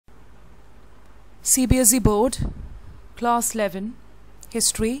CBSE Board, Class 11,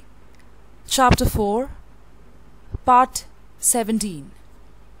 History, Chapter 4, Part 17.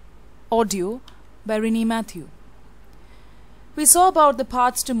 Audio by Renee Matthew. We saw about the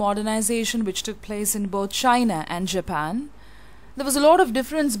paths to modernization which took place in both China and Japan. There was a lot of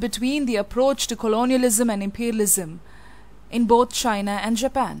difference between the approach to colonialism and imperialism in both China and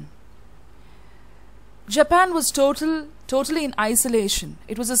Japan. Japan was totally in isolation.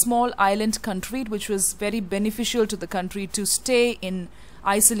 It was a small island country which was very beneficial to the country to stay in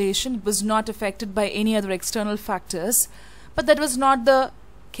isolation. It was not affected by any other external factors. But that was not the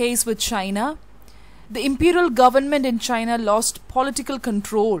case with China. The imperial government in China lost political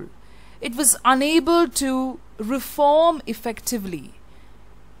control. It was unable to reform effectively.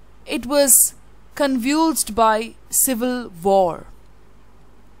 It was convulsed by civil war.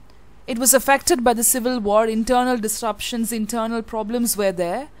 It was affected by the civil war. Internal disruptions, internal problems were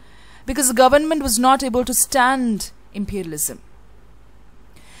there because the government was not able to stand imperialism.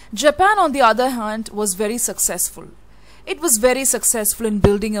 Japan, on the other hand, was very successful. It was very successful in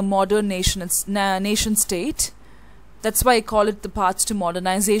building a modern nation state. That's why I call it the path to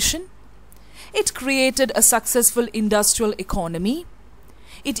modernization. It created a successful industrial economy.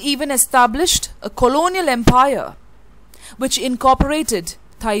 It even established a colonial empire which incorporated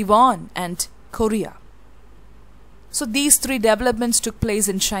Taiwan and Korea. So these three developments took place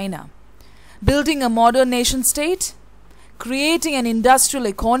in China. Building a modern nation state, creating an industrial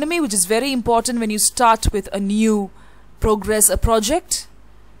economy, which is very important when you start with a new project,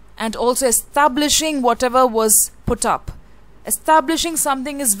 and also establishing whatever was put up. Establishing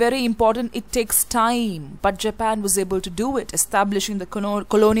something is very important. It takes time, but Japan was able to do it, establishing the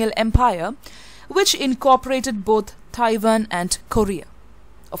colonial empire, which incorporated both Taiwan and Korea.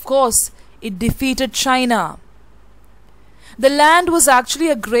 Of course, it defeated China. The land was actually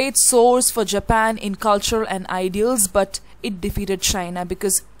a great source for Japan in culture and ideals, but it defeated China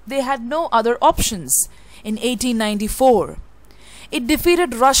because they had no other options. In 1894, it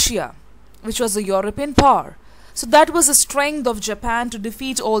defeated Russia, which was a European power. So that was the strength of Japan to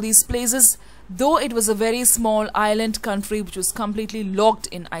defeat all these places, though it was a very small island country which was completely locked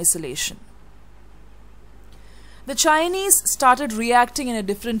in isolation. The Chinese started reacting in a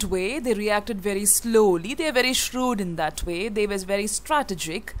different way. They reacted very slowly. They were very shrewd in that way. They were very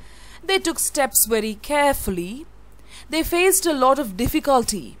strategic. They took steps very carefully. They faced a lot of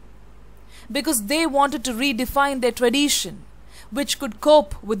difficulty because they wanted to redefine their tradition, which could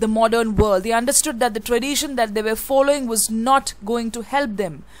cope with the modern world. They understood that the tradition that they were following was not going to help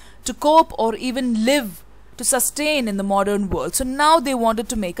them to cope or even live, to sustain in the modern world. So now they wanted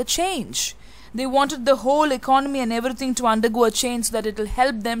to make a change. They wanted the whole economy and everything to undergo a change so that it will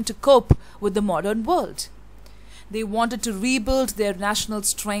help them to cope with the modern world. They wanted to rebuild their national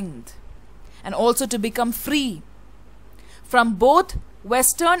strength and also to become free from both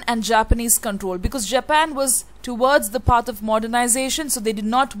Western and Japanese control, because Japan was towards the path of modernization, so they did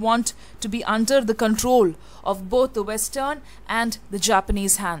not want to be under the control of both the Western and the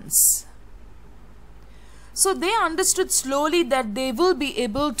Japanese hands. So they understood slowly that they will be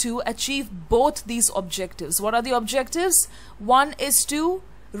able to achieve both these objectives. What are the objectives? One is to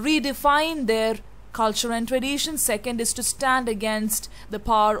redefine their culture and tradition. Second is to stand against the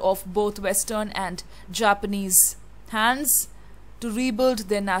power of both Western and Japanese hands, to rebuild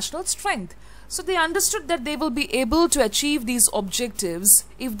their national strength. So they understood that they will be able to achieve these objectives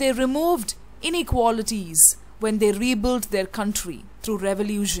if they removed inequalities when they rebuilt their country through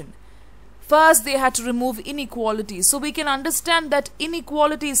revolution. First, they had to remove inequality. So we can understand that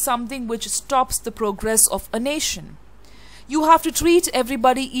inequality is something which stops the progress of a nation. You have to treat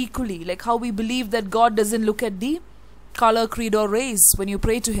everybody equally, like how we believe that God doesn't look at the color, creed or race when you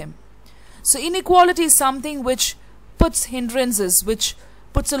pray to Him. So inequality is something which puts hindrances, which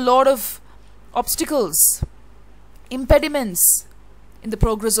puts a lot of obstacles, impediments in the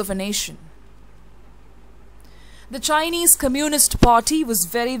progress of a nation. The Chinese Communist Party was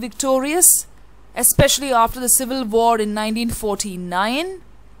very victorious, especially after the Civil War in 1949.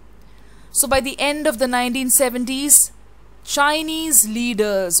 So by the end of the 1970s, Chinese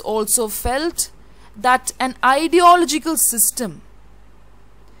leaders also felt that an ideological system,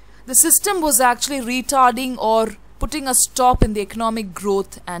 the system was actually retarding or putting a stop in the economic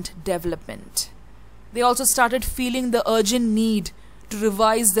growth and development. They also started feeling the urgent need to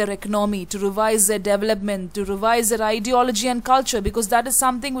revise their economy, to revise their development, to revise their ideology and culture, because that is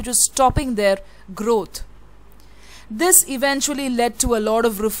something which was stopping their growth. This eventually led to a lot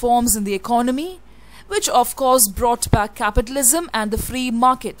of reforms in the economy, which of course brought back capitalism and the free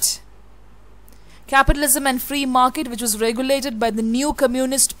market. Capitalism and free market, which was regulated by the new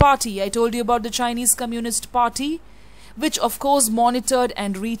Communist Party. I told you about the Chinese Communist Party, which of course monitored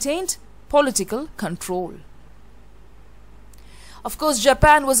and retained political control. Of course,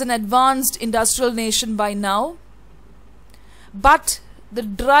 Japan was an advanced industrial nation by now, but the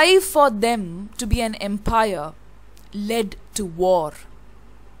drive for them to be an empire led to war,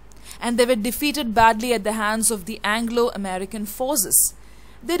 and they were defeated badly at the hands of the Anglo-American forces.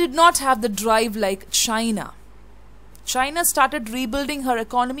 They did not have the drive like China. China started rebuilding her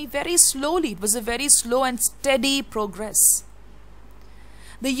economy very slowly. It was a very slow and steady progress.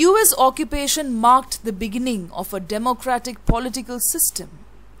 The US occupation marked the beginning of a democratic political system.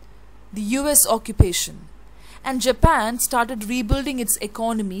 The US occupation. And Japan started rebuilding its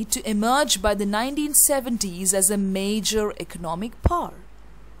economy to emerge by the 1970s as a major economic power.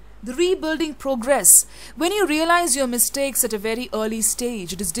 The rebuilding progress. When you realize your mistakes at a very early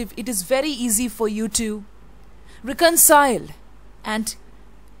stage, it is very easy for you to reconcile and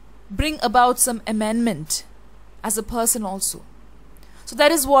bring about some amendment as a person also. So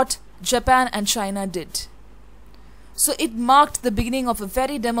that is what Japan and China did. So it marked the beginning of a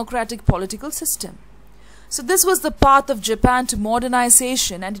very democratic political system. So this was the path of Japan to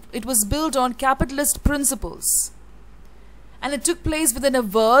modernization, and it was built on capitalist principles. And it took place within a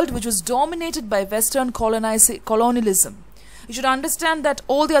world which was dominated by Western colonialism. You should understand that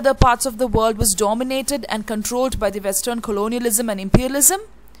all the other parts of the world was dominated and controlled by the Western colonialism and imperialism.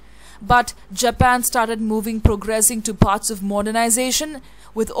 But Japan started progressing to parts of modernization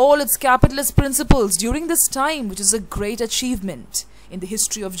with all its capitalist principles during this time, which is a great achievement in the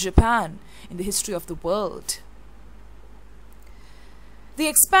history of Japan, in the history of the world. The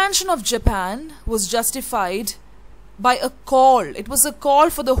expansion of Japan was justified by a call. It was a call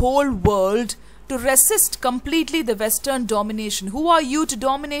for the whole world to resist completely the Western domination. Who are you to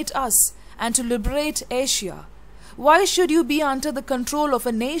dominate us and to liberate Asia? Why should you be under the control of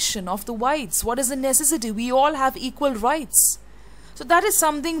a nation of the whites? What is the necessity? We all have equal rights. So that is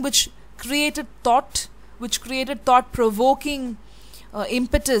something which created thought-provoking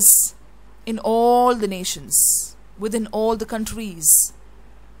impetus in all the nations, within all the countries.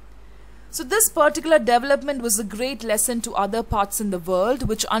 So this particular development was a great lesson to other parts in the world,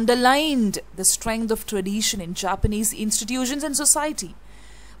 which underlined the strength of tradition in Japanese institutions and society.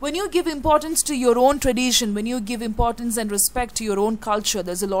 When you give importance to your own tradition, when you give importance and respect to your own culture,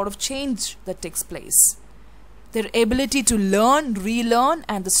 there's a lot of change that takes place. Their ability to learn, relearn,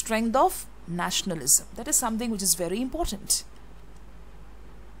 and the strength of nationalism. That is something which is very important.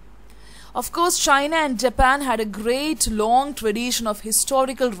 Of course, China and Japan had a great long tradition of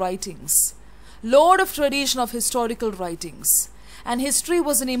historical writings. Lot of tradition of historical writings. And history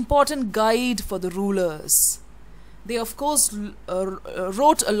was an important guide for the rulers. They of course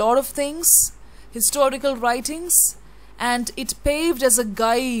wrote a lot of things, historical writings, and it paved as a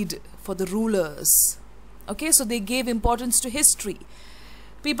guide for the rulers. Okay, so they gave importance to history.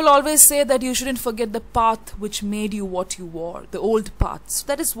 People always say that you shouldn't forget the path which made you what you were, the old path. So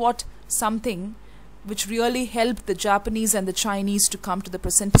that is something which really helped the Japanese and the Chinese to come to the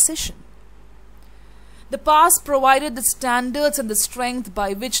present position. The past provided the standards and the strength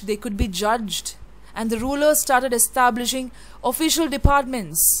by which they could be judged, and the rulers started establishing official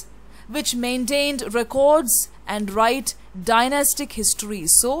departments which maintained records and write dynastic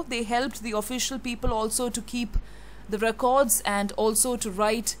histories. So they helped the official people also to keep the records and also to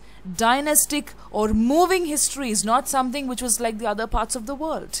write dynastic or moving histories, not something which was like the other parts of the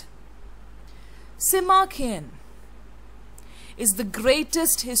world. Sima Qian is the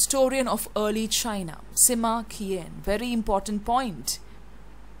greatest historian of early China. Sima Qian, very important point.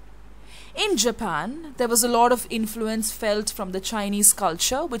 In Japan, there was a lot of influence felt from the Chinese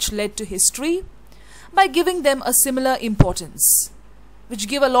culture, which led to history by giving them a similar importance, which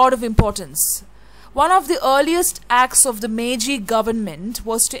give a lot of importance. One of the earliest acts of the Meiji government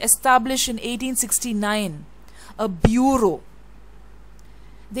was to establish in 1869 a bureau.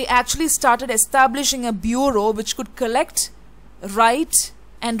 They actually started establishing a bureau which could collect, write,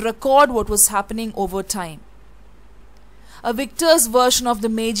 and record what was happening over time. A victor's version of the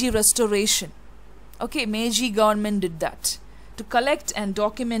Meiji Restoration. Okay, Meiji government did that to collect and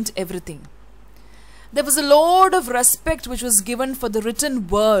document everything. There was a lot of respect which was given for the written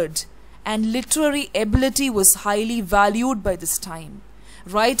word, and literary ability was highly valued by this time.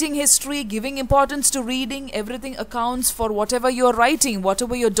 Writing history, giving importance to reading, everything accounts for whatever you're writing,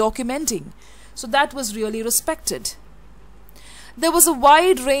 whatever you're documenting. So that was really respected. There was a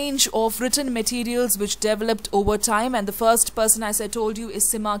wide range of written materials which developed over time, and the first person, as I told you, is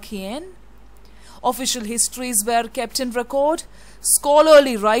Sima Qian. Official histories were kept in record.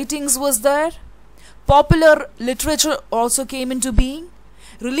 Scholarly writings was there. Popular literature also came into being.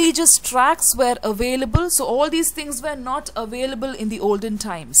 Religious tracts were available, so all these things were not available in the olden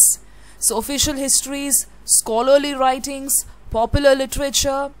times. So official histories, scholarly writings, popular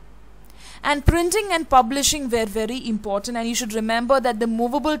literature, and printing and publishing were very important. And you should remember that the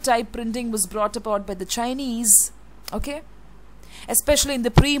movable type printing was brought about by the Chinese, okay, especially in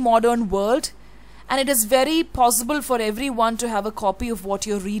the pre-modern world, and it is very possible for everyone to have a copy of what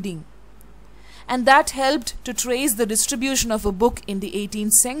you're reading. And that helped to trace the distribution of a book in the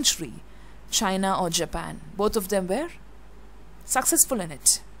 18th century, China or Japan. Both of them were successful in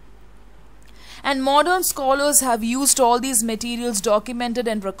it. And modern scholars have used all these materials documented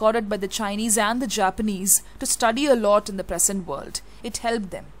and recorded by the Chinese and the Japanese to study a lot in the present world. It helped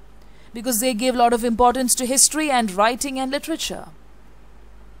them because they gave a lot of importance to history and writing and literature.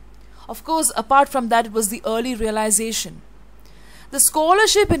 Of course, apart from that, it was the early realization. The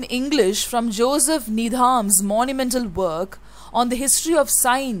scholarship in English from Joseph Needham's monumental work on the history of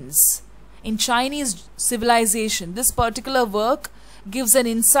science in Chinese civilization, this particular work gives an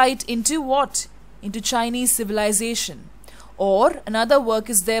insight into what? Into Chinese civilization. Or another work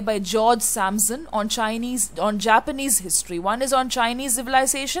is there by George Sampson on Japanese history. One is on Chinese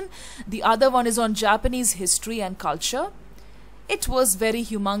civilization, the other one is on Japanese history and culture. It was very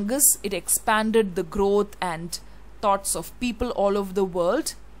humongous. It expanded the growth and thoughts of people all over the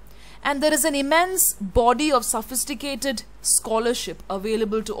world, and there is an immense body of sophisticated scholarship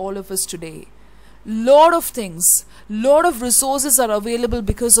available to all of us today. Lot of things, lot of resources are available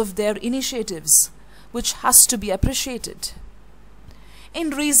because of their initiatives, which has to be appreciated. In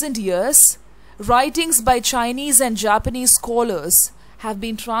recent years, writings by Chinese and Japanese scholars have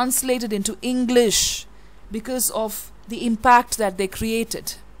been translated into English because of the impact that they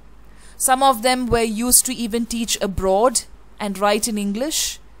created. Some of them were used to even teach abroad and write in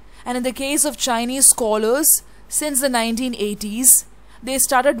English. And in the case of Chinese scholars, since the 1980s, they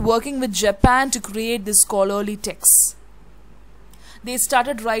started working with Japan to create these scholarly texts. They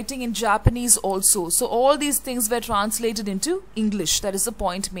started writing in Japanese also. So all these things were translated into English. That is the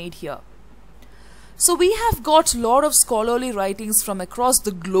point made here. So we have got a lot of scholarly writings from across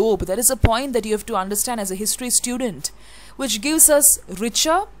the globe. That is a point that you have to understand as a history student, which gives us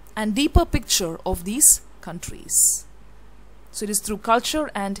richer and deeper picture of these countries. So it is through culture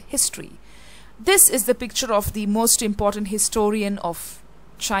and history. This is the picture of the most important historian of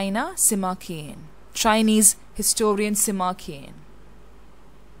China, Sima Qian. Chinese historian Sima Qian.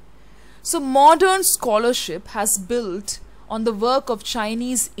 So modern scholarship has built on the work of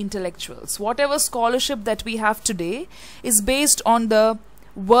Chinese intellectuals. Whatever scholarship that we have today is based on the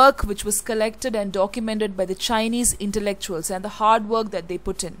work which was collected and documented by the Chinese intellectuals and the hard work that they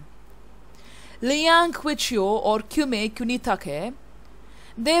put in. Liang Qiqiu or Kyume Kunitake,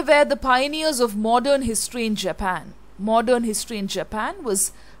 they were the pioneers of modern history in Japan. Modern history in Japan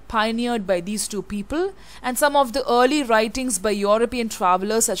was pioneered by these two people, and some of the early writings by European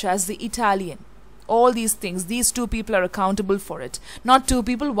travelers such as the Italian. All these things, these two people are accountable for it. Not two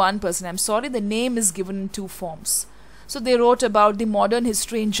people, one person. I'm sorry, the name is given in two forms. So they wrote about the modern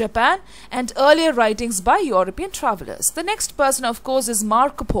history in Japan and earlier writings by European travelers. The next person, of course, is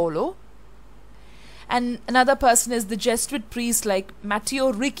Marco Polo. And another person is the Jesuit priest like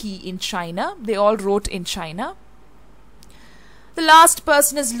Matteo Ricci in China. They all wrote in China. The last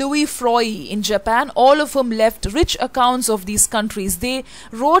person is Louis Freud in Japan, all of whom left rich accounts of these countries. They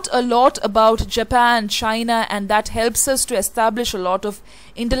wrote a lot about Japan, China, and that helps us to establish a lot of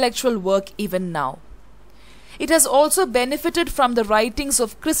intellectual work even now. It has also benefited from the writings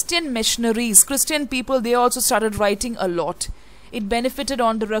of Christian missionaries. Christian people, they also started writing a lot. It benefited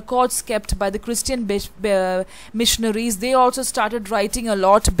on the records kept by the Christian missionaries. They also started writing a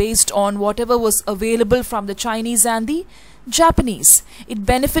lot based on whatever was available from the Chinese and the Japanese. It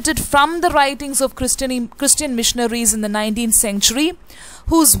benefited from the writings of Christian missionaries in the 19th century,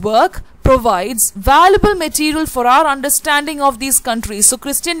 whose work provides valuable material for our understanding of these countries. So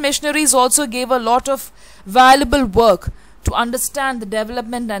Christian missionaries also gave a lot of valuable work to understand the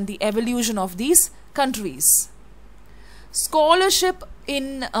development and the evolution of these countries. Scholarship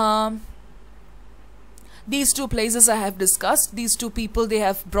in these two places I have discussed, these two people they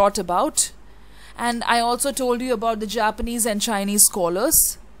have brought about. And I also told you about the Japanese and Chinese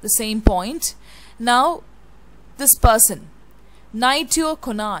scholars, the same point. Now, this person, Naityo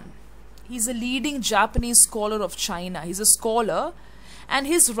Konan, he's a leading Japanese scholar of China. He's a scholar and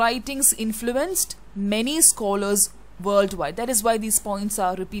his writings influenced many scholars worldwide. That is why these points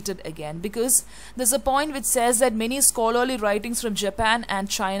are repeated again, because there's a point which says that many scholarly writings from Japan and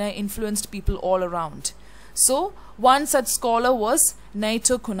China influenced people all around. So, one such scholar was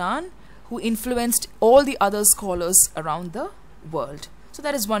Naityo Konan, who influenced all the other scholars around the world. So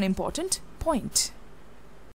that is one important point.